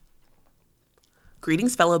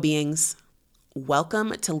Greetings, fellow beings.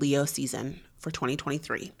 Welcome to Leo season for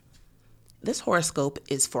 2023. This horoscope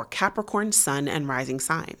is for Capricorn, Sun, and Rising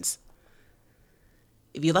signs.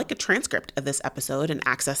 If you'd like a transcript of this episode and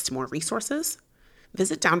access to more resources,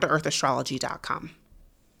 visit downtoearthastrology.com.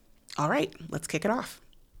 All right, let's kick it off.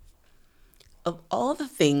 Of all the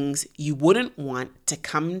things you wouldn't want to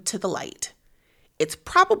come to the light, it's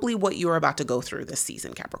probably what you're about to go through this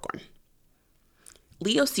season, Capricorn.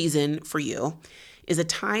 Leo season for you is a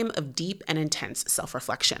time of deep and intense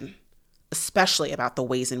self-reflection, especially about the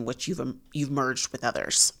ways in which you've merged with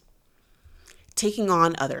others. Taking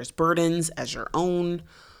on others' burdens as your own,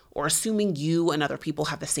 or assuming you and other people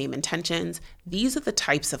have the same intentions, these are the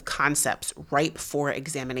types of concepts ripe for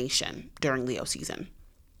examination during Leo season.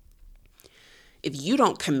 If you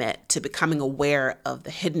don't commit to becoming aware of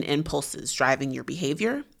the hidden impulses driving your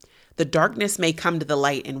behavior, the darkness may come to the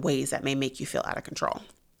light in ways that may make you feel out of control.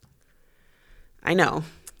 I know,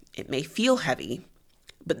 it may feel heavy,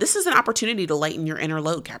 but this is an opportunity to lighten your inner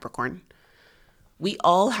load, Capricorn. We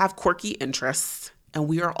all have quirky interests, and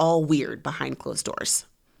we are all weird behind closed doors.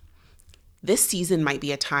 This season might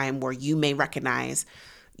be a time where you may recognize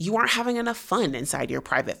you aren't having enough fun inside your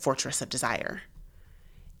private fortress of desire.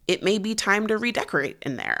 It may be time to redecorate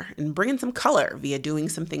in there and bring in some color via doing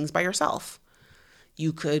some things by yourself.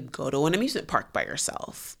 You could go to an amusement park by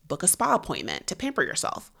yourself, book a spa appointment to pamper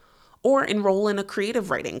yourself, or enroll in a creative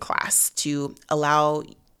writing class to allow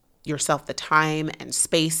yourself the time and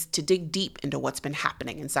space to dig deep into what's been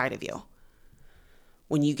happening inside of you.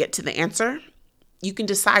 When you get to the answer, you can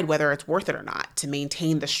decide whether it's worth it or not to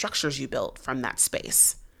maintain the structures you built from that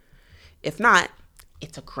space. If not,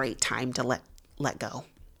 it's a great time to let go.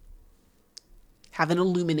 Have an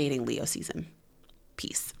illuminating Leo season.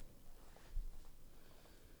 Peace.